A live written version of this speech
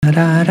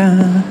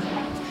Da-da-da.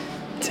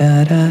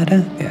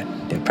 Da-da-da. Yeah,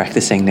 they're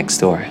practicing next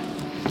door.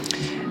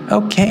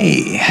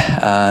 Okay,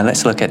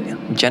 let's look at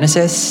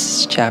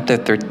Genesis chapter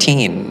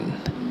 13.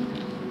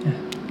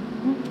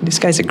 These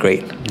guys are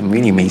great,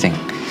 really amazing.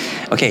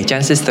 Okay,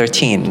 Genesis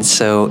 13.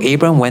 So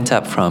Abram went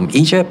up from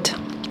Egypt,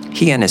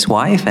 he and his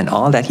wife and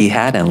all that he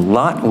had, and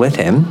Lot with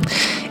him,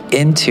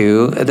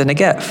 into the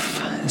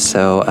Negev.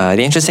 So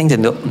the interesting to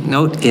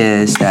note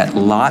is that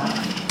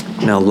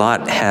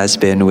Lot has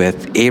been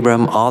with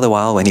Abram all the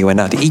while when he went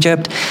out to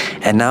Egypt,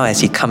 and now as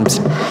he comes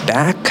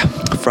back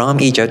from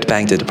Egypt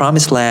back to the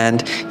promised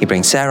land, he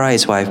brings Sarah,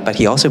 his wife, but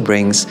he also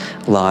brings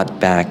Lot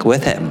back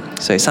with him.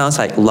 So it sounds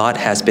like Lot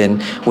has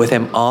been with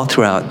him all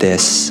throughout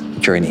this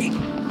journey.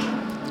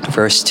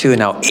 Verse 2,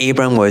 now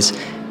Abram was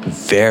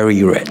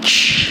very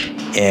rich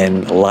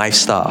in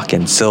livestock,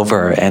 in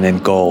silver, and in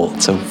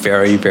gold, so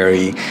very,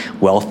 very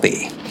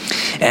wealthy.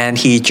 And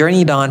he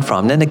journeyed on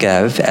from the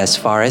Negev as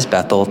far as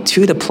Bethel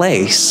to the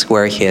place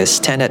where his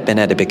tent had been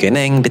at the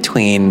beginning,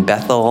 between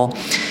Bethel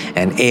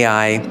and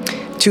Ai,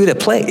 to the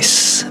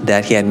place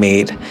that he had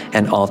made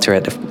an altar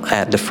at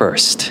the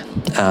first.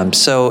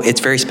 So it's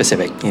very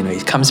specific. He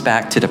comes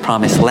back to the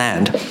promised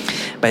land,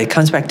 but he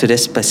comes back to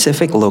this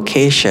specific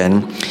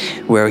location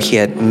where he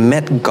had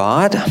met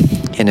God.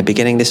 In the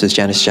beginning, this was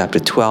Genesis chapter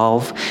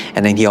 12,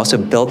 and then he also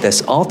built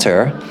this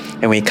altar.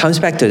 And when he comes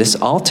back to this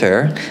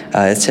altar,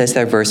 it says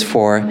there, verse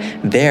 4,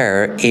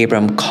 there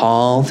Abram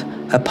called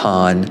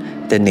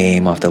upon the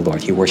name of the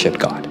Lord. He worshiped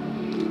God.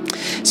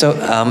 So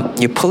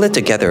you pull it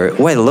together,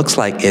 what it looks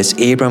like is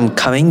Abram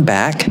coming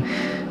back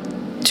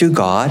to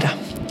God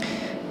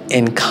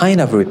in kind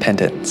of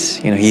repentance.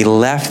 He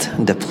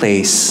left the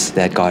place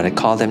that God had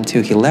called him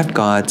to. He left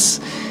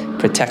God's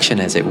protection,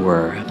 as it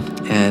were.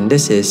 And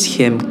this is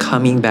him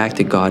coming back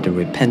to God in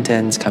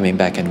repentance, coming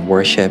back in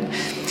worship,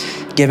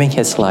 giving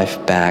his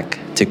life back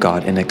to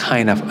God in a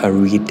kind of a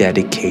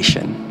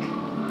rededication.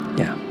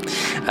 Yeah.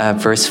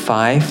 Verse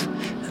 5.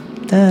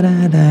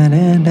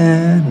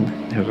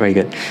 Very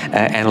good.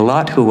 And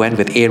Lot, who went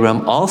with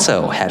Abram,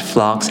 also had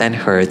flocks and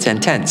herds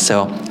and tents.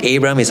 So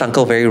Abram, his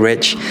uncle, very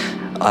rich.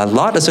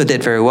 Lot also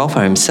did very well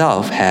for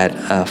himself,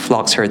 had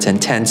flocks, herds,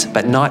 and tents,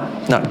 but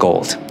not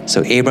gold.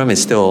 So Abram is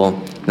still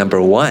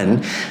number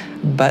one,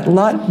 but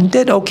Lot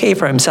did okay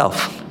for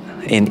himself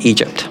in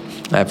Egypt.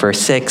 Verse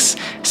 6,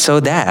 so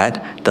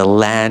that the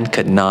land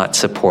could not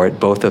support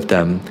both of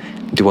them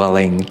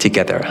dwelling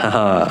together.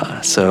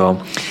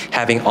 So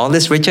having all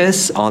these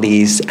riches, all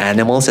these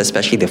animals,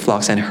 especially the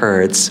flocks and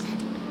herds,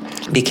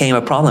 became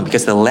a problem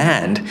because the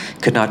land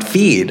could not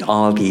feed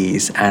all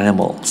these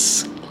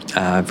animals.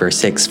 Verse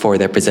 6, for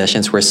their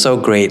possessions were so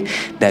great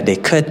that they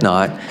could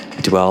not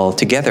dwell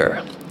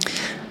together.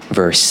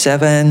 Verse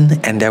 7,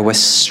 and there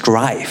was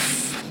strife,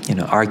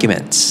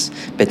 arguments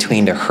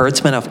between the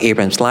herdsmen of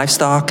Abram's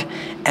livestock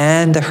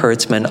and the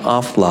herdsmen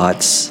of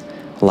Lot's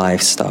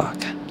livestock.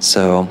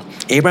 So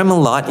Abram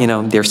and Lot,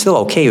 they're still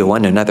okay with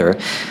one another,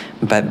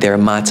 but they're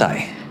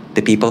matai,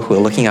 the people who are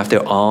looking after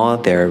all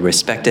their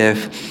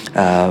respective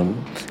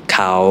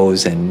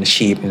cows and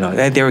sheep.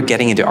 They were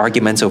getting into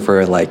arguments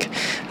over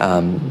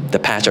the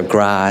patch of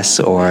grass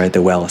or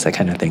the wells, that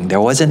kind of thing.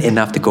 There wasn't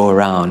enough to go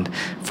around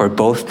for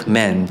both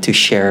men to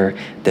share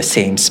the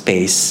same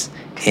space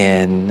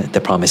in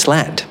the promised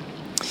land.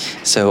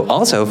 So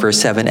also, verse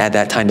 7, at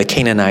that time the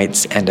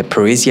Canaanites and the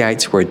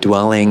Perizzites were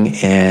dwelling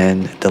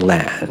in the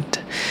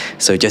land.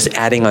 So just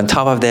adding on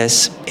top of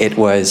this, it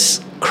was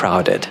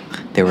crowded.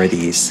 There were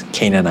these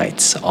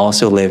Canaanites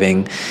also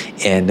living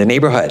in the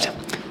neighborhood.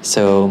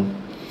 So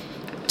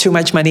too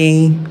much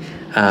money,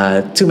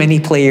 too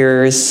many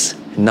players,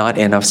 not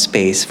enough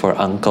space for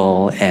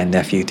uncle and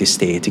nephew to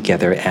stay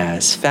together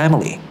as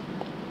family.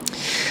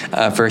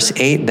 Verse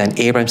 8, then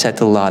Abram said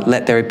to Lot,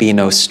 let there be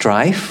no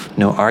strife,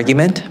 no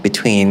argument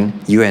between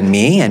you and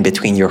me and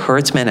between your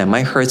herdsmen and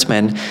my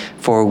herdsmen,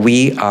 for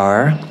we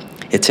are,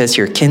 it says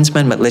here,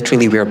 kinsmen, but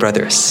literally we are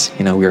brothers.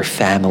 We're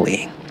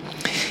family.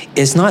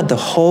 Is not the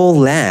whole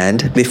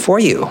land before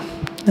you?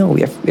 No,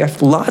 we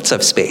have lots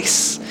of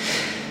space.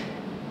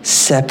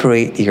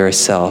 Separate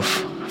yourself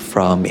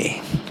from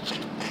me.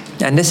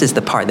 And this is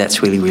the part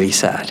that's really, really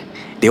sad.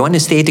 They want to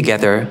stay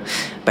together,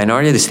 but in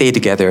order to stay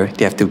together,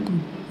 they have to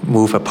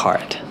move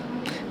apart.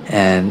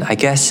 And I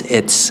guess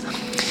it's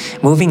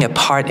moving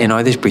apart in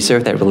order to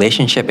preserve that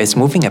relationship. It's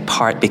moving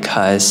apart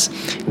because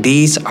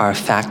these are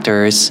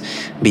factors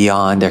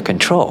beyond their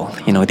control.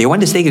 They want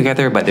to stay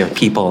together, but their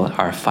people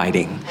are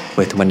fighting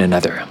with one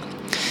another.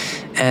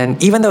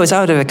 And even though it's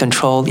out of their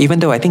control, even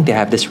though I think they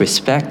have this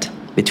respect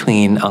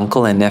between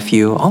uncle and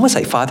nephew, almost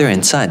like father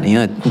and son,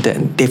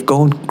 they've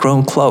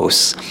grown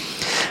close.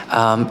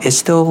 It's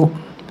still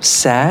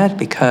sad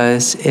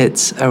because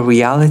it's a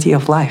reality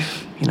of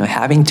life.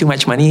 Having too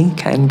much money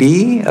can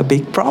be a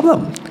big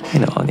problem.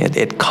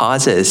 It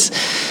causes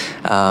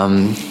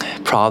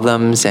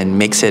problems and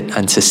makes it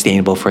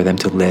unsustainable for them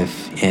to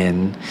live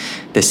in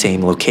the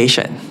same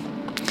location.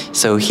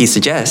 So he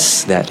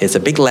suggests that it's a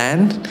big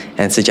land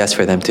and suggests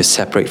for them to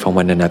separate from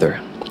one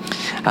another.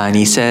 And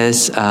he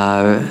says,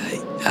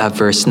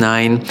 verse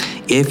 9,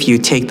 if you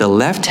take the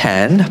left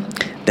hand,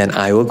 then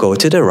I will go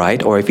to the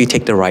right, or if you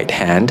take the right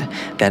hand,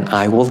 then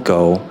I will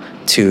go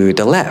to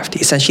the left.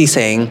 Essentially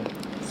saying,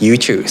 you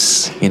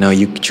choose.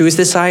 You choose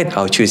this side,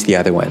 I'll choose the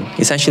other one.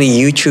 Essentially,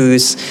 you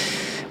choose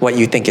what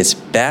you think is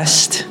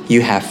best.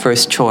 You have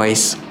first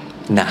choice.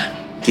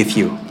 Give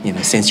you.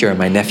 Since you're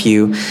my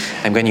nephew,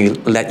 I'm going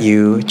to let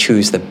you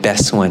choose the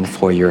best one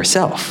for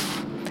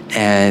yourself.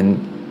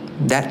 And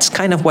that's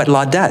kind of what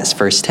Lot does,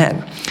 verse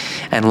 10.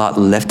 And Lot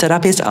lifted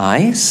up his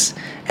eyes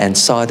and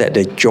saw that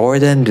the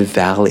Jordan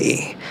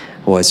Valley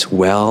was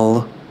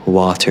well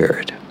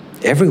watered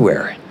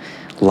everywhere,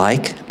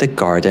 like the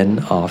garden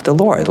of the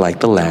Lord, like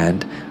the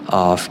land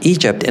of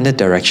Egypt in the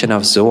direction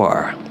of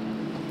Zoar.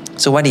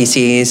 So what he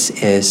sees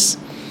is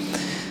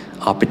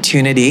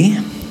opportunity.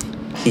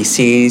 He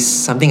sees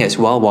something as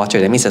well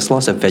watered. That means there's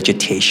lots of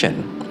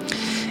vegetation.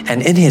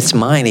 And in his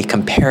mind, he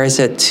compares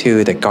it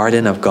to the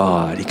garden of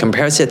God. He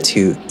compares it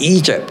to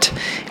Egypt,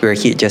 where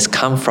he had just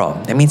come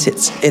from. That means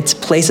it's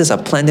places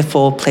of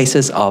plentiful,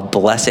 places of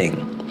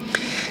blessing.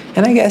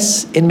 And I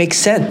guess it makes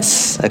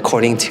sense,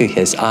 according to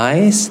his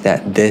eyes,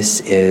 that this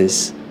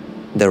is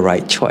the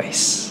right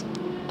choice.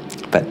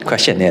 But the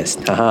question is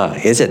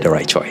it the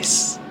right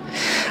choice?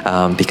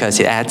 Because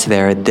it adds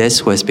there,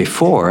 this was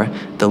before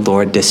the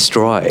Lord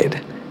destroyed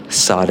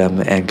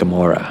Sodom and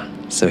Gomorrah.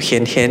 So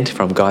hint, hint,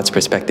 from God's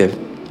perspective,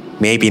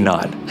 maybe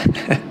not.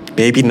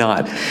 Maybe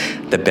not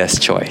the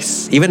best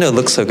choice, even though it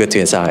looks so good to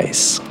his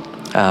eyes.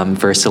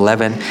 Verse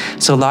 11,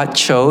 so Lot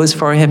chose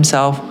for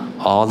himself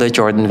all the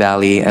Jordan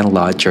Valley, and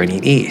Lot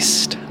journeyed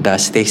east.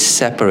 Thus they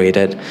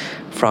separated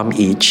from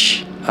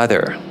each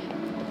other.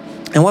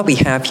 And what we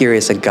have here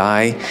is a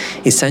guy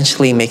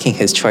essentially making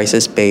his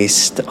choices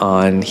based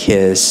on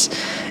his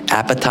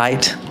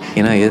appetite.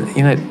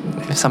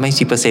 Sometimes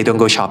people say don't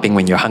go shopping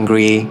when you're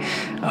hungry.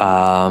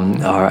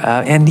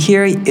 And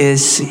here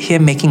is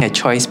him making a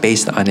choice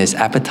based on his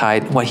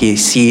appetite. What he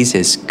sees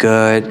is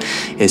good,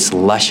 is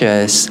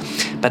luscious,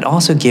 but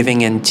also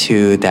giving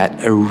into that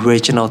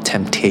original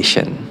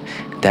temptation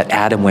that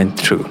Adam went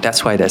through.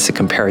 That's why that's a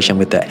comparison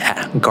with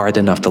the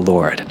garden of the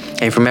Lord.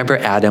 And if you remember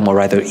Adam, or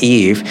rather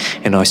Eve,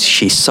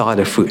 she saw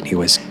the fruit. It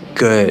was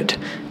good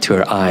to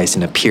her eyes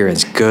and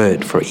appearance,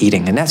 good for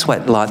eating. And that's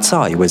what Lot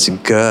saw. It was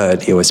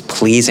good, it was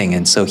pleasing.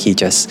 And so he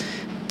just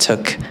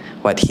took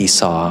what he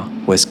saw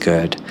was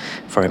good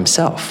for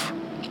himself.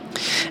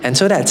 And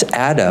so that's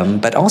Adam,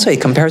 but also he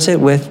compares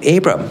it with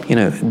Abram.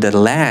 The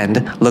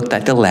land looked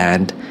like the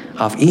land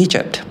of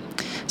Egypt.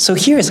 So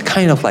here is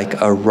kind of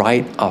like a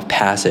rite of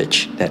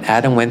passage that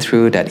Adam went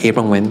through, that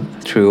Abram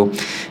went through,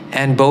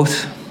 and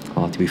both,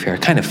 to be fair,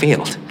 kind of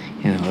failed.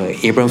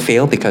 Abram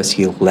failed because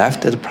he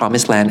left the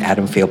promised land.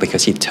 Adam failed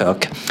because he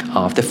took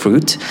of the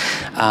fruit.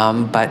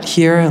 But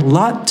here,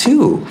 Lot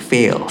too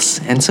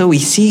fails. And so we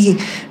see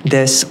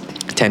this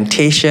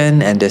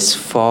temptation and this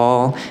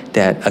fall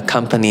that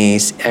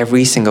accompanies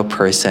every single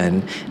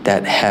person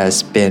that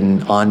has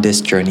been on this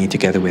journey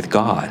together with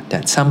God.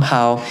 That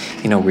somehow,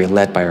 we're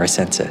led by our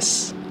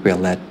senses. We're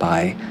led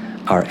by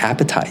our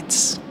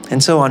appetites.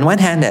 And so on one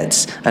hand,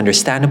 that's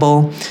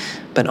understandable,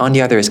 but on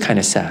the other, it's kind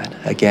of sad.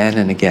 Again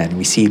and again,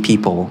 we see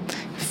people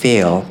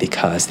fail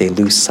because they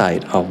lose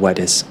sight of what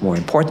is more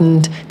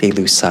important. They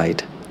lose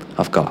sight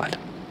of God.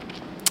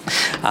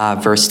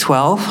 Verse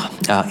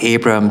 12,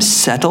 Abram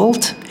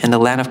settled in the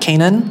land of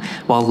Canaan,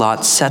 while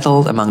Lot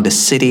settled among the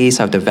cities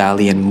of the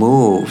valley and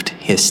moved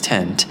his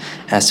tent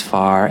as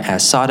far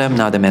as Sodom.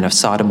 Now the men of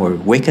Sodom were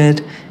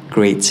wicked,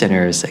 great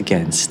sinners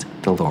against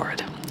the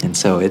Lord. And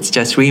so it's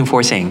just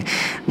reinforcing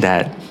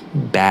that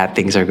bad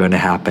things are going to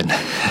happen.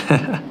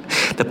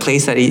 The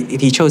place that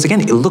he chose,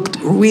 again, it looked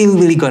really,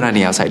 really good on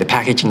the outside. The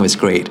packaging was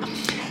great.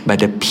 But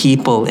the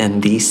people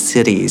in these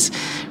cities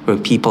were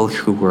people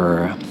who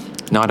were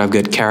not of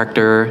good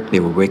character. They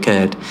were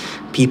wicked.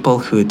 People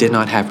who did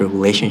not have a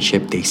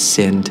relationship. They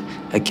sinned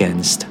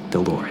against the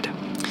Lord.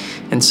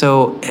 And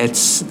so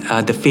it's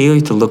the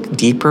failure to look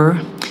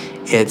deeper.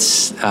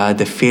 It's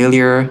the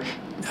failure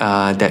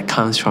that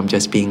comes from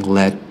just being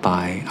led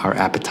by our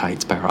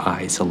appetites, by our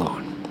eyes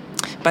alone.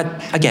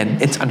 But again,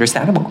 it's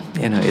understandable.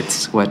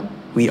 It's what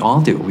we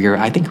all do.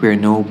 I think we're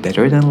no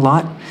better than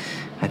Lot.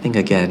 I think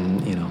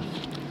again,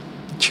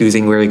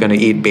 choosing where you're going to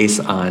eat based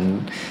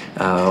on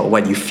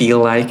what you feel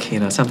like,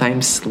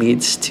 sometimes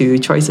leads to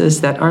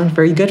choices that aren't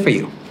very good for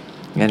you.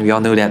 And we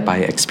all know that by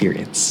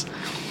experience.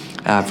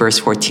 Verse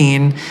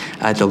 14,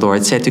 the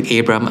Lord said to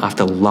Abram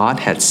after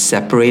Lot had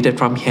separated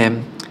from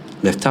him,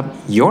 lift up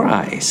your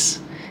eyes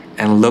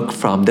and look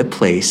from the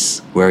place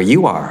where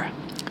you are,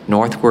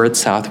 northward,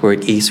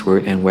 southward,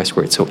 eastward, and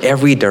westward. So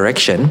every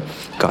direction,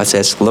 God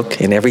says,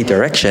 look in every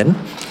direction.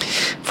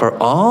 For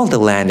all the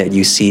land that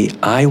you see,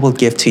 I will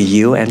give to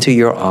you and to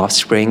your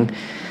offspring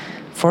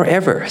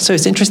forever. So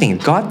it's interesting.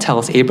 God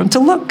tells Abram to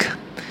look.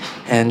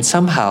 And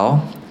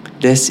somehow,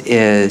 this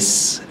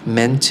is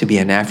meant to be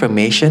an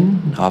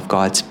affirmation of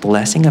God's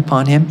blessing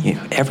upon him.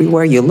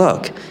 Everywhere you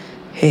look,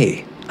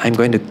 hey, I'm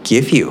going to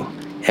give you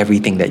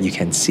everything that you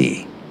can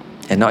see.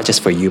 And not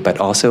just for you, but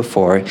also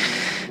for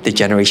the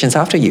generations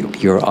after you,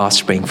 your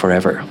offspring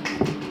forever.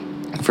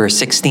 Verse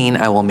 16,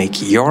 I will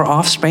make your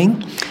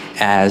offspring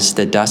as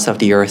the dust of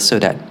the earth, so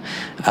that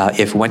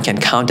if one can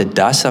count the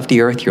dust of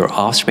the earth, your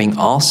offspring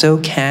also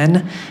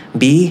can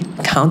be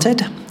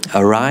counted.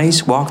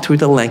 Arise, walk through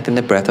the length and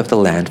the breadth of the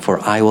land,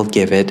 for I will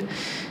give it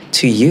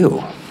to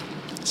you.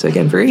 So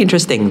again, very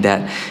interesting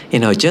that,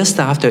 just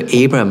after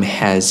Abram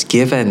has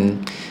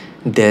given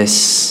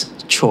this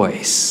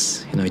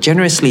choice,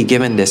 generously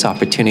given this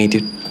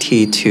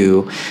opportunity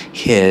to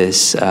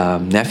his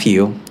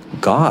nephew,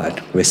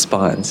 God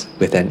responds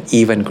with an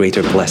even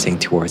greater blessing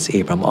towards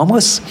Abram,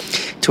 almost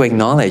to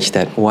acknowledge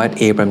that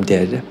what Abram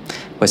did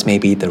was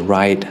maybe the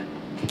right,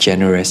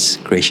 generous,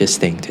 gracious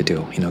thing to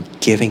do.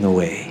 Giving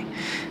away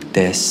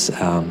this.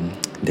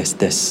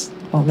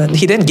 Well,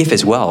 he didn't give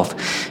his wealth,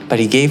 but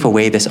he gave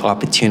away this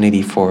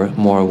opportunity for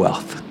more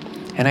wealth.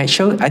 And I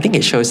think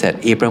it shows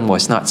that Abram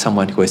was not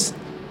someone who was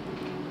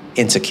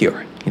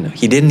insecure.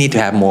 He didn't need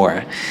to have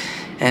more.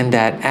 And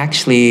that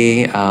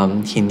actually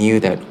he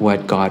knew that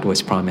what God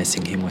was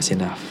promising him was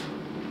enough.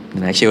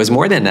 And actually it was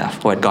more than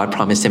enough. What God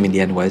promised him in the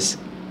end was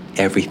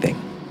everything,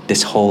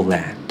 this whole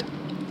land.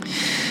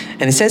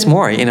 And it says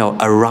more,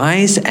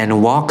 arise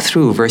and walk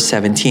through, verse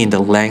 17,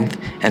 the length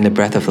and the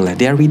breadth of the land.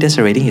 Did I read this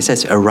already? It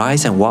says,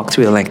 arise and walk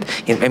through the length.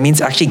 It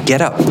means actually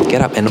get up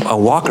and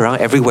walk around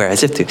everywhere,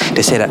 as if to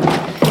say that,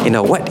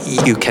 what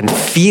you can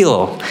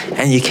feel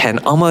and you can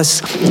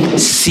almost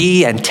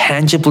see and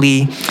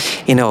tangibly,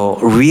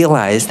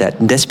 realize that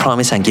this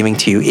promise I'm giving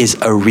to you is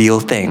a real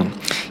thing.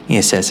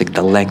 It says,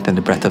 the length and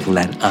the breadth of the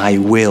land, I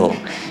will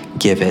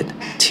give it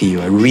to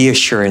you. A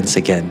reassurance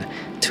again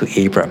to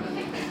Abram.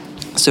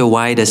 So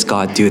why does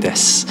God do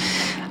this?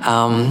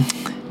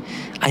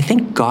 I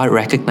think God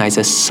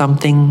recognizes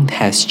something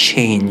has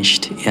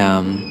changed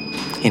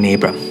in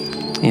Abram.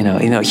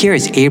 Here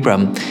is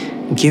Abram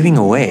giving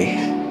away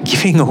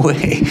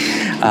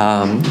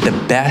the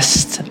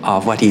best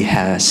of what he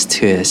has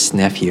to his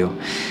nephew,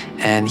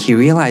 and he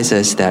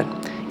realizes that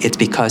it's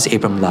because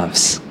Abram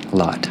loves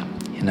Lot.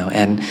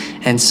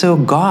 And so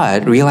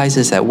God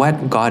realizes that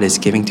what God is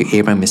giving to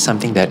Abram is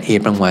something that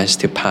Abram wants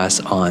to pass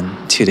on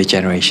to the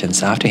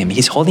generations after him.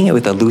 He's holding it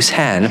with a loose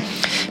hand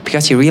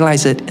because he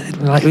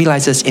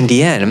realizes in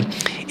the end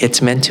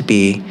it's meant to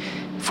be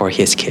for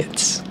his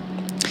kids.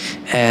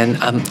 And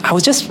I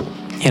was just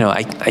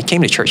I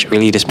came to church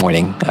early this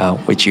morning,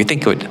 which you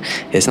think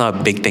is not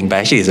a big thing, but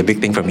actually it's a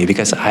big thing for me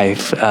because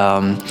I've,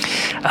 well,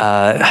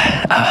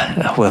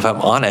 if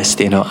I'm honest,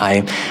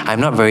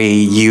 I'm not very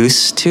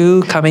used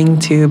to coming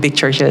to big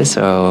churches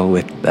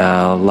with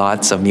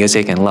lots of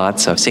music and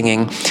lots of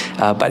singing.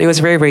 But it was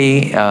very,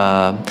 very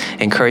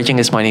encouraging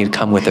this morning to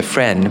come with a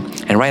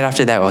friend. And right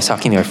after that, I was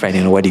talking to a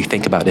friend, what do you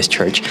think about this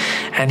church?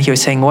 And he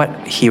was saying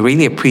what he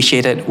really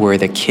appreciated were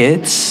the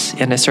kids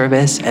in the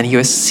service. And he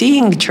was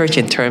seeing the church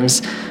in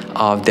terms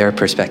of their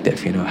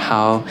perspective,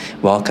 how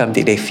welcome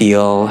did they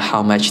feel,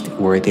 how much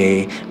were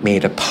they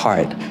made a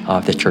part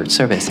of the church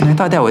service. And I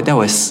thought that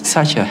was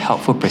such a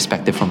helpful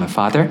perspective from a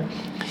father.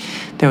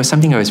 There was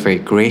something that was very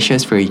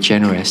gracious, very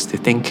generous to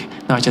think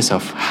not just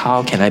of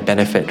how can I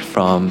benefit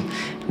from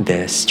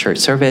this church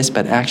service,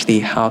 but actually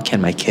how can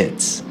my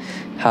kids,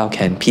 how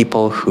can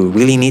people who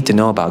really need to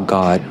know about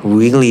God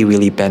really,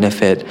 really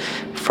benefit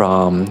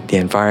from the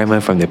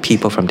environment, from the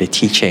people, from the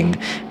teaching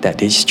that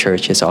this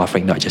church is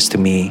offering, not just to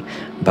me,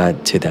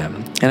 but to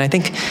them. And I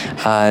think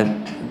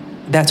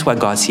that's what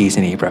God sees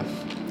in Abram.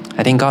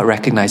 I think God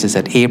recognizes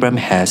that Abram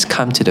has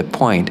come to the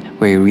point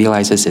where he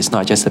realizes it's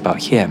not just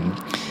about him,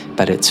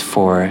 but it's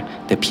for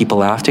the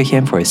people after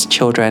him, for his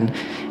children.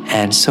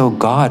 And so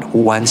God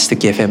wants to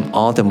give him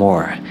all the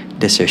more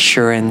this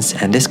assurance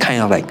and this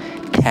kind of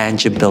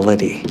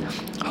tangibility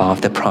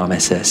of the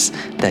promises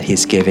that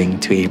he's giving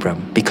to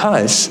Abram,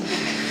 because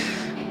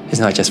it's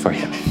not just for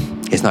him.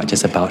 It's not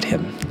just about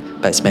him,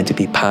 but it's meant to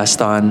be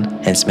passed on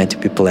and it's meant to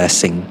be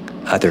blessing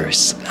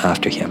others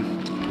after him.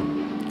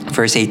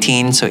 Verse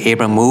 18, so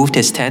Abram moved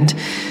his tent,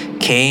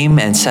 came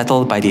and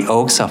settled by the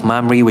oaks of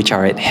Mamre, which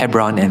are at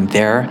Hebron, and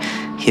there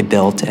he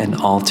built an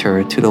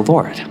altar to the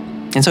Lord.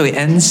 And so it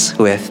ends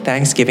with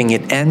thanksgiving.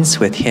 It ends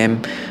with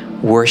him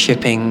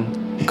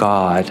worshiping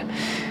God,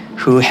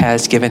 who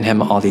has given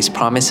him all these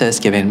promises,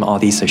 given him all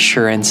these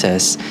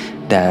assurances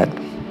that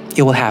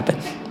it will happen.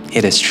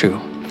 It is true.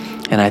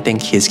 And I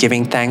think he's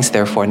giving thanks,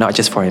 therefore, not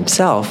just for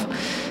himself,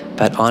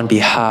 but on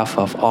behalf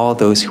of all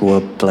those who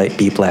will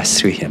be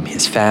blessed through him,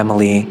 his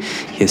family,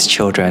 his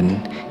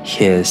children,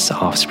 his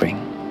offspring.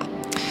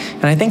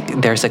 And I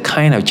think there's a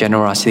kind of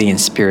generosity in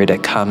spirit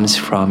that comes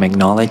from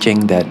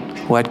acknowledging that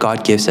what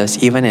God gives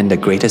us, even in the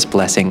greatest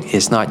blessing,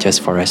 is not just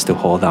for us to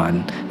hold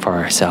on for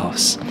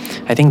ourselves.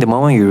 I think the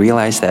moment we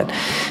realize that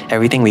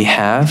everything we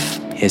have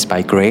is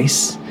by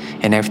grace,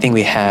 and everything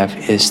we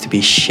have is to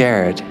be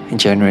shared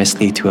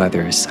generously to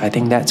others, I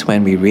think that's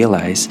when we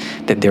realize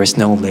that there is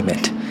no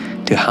limit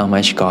to how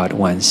much God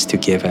wants to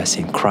give us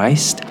in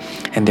Christ,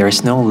 and there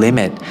is no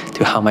limit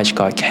to how much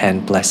God can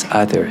bless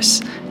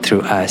others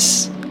through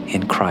us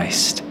in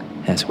Christ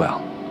as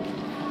well.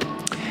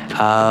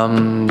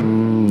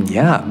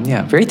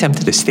 Yeah, very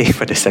tempted to stay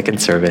for the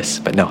second service,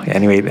 but no.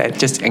 Anyway,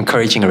 just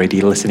encouraging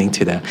already listening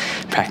to the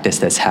practice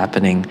that's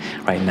happening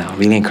right now.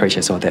 Really encourage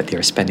us all that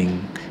they're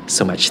spending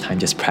so much time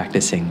just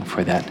practicing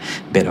for that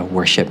bit of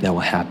worship that will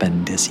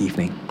happen this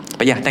evening.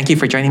 But yeah, thank you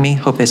for joining me.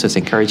 Hope this was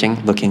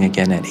encouraging. Looking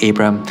again at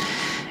Abram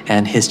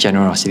and his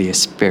generosity of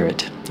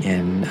spirit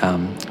in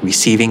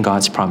receiving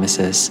God's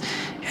promises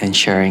and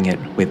sharing it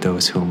with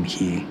those whom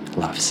he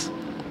loves.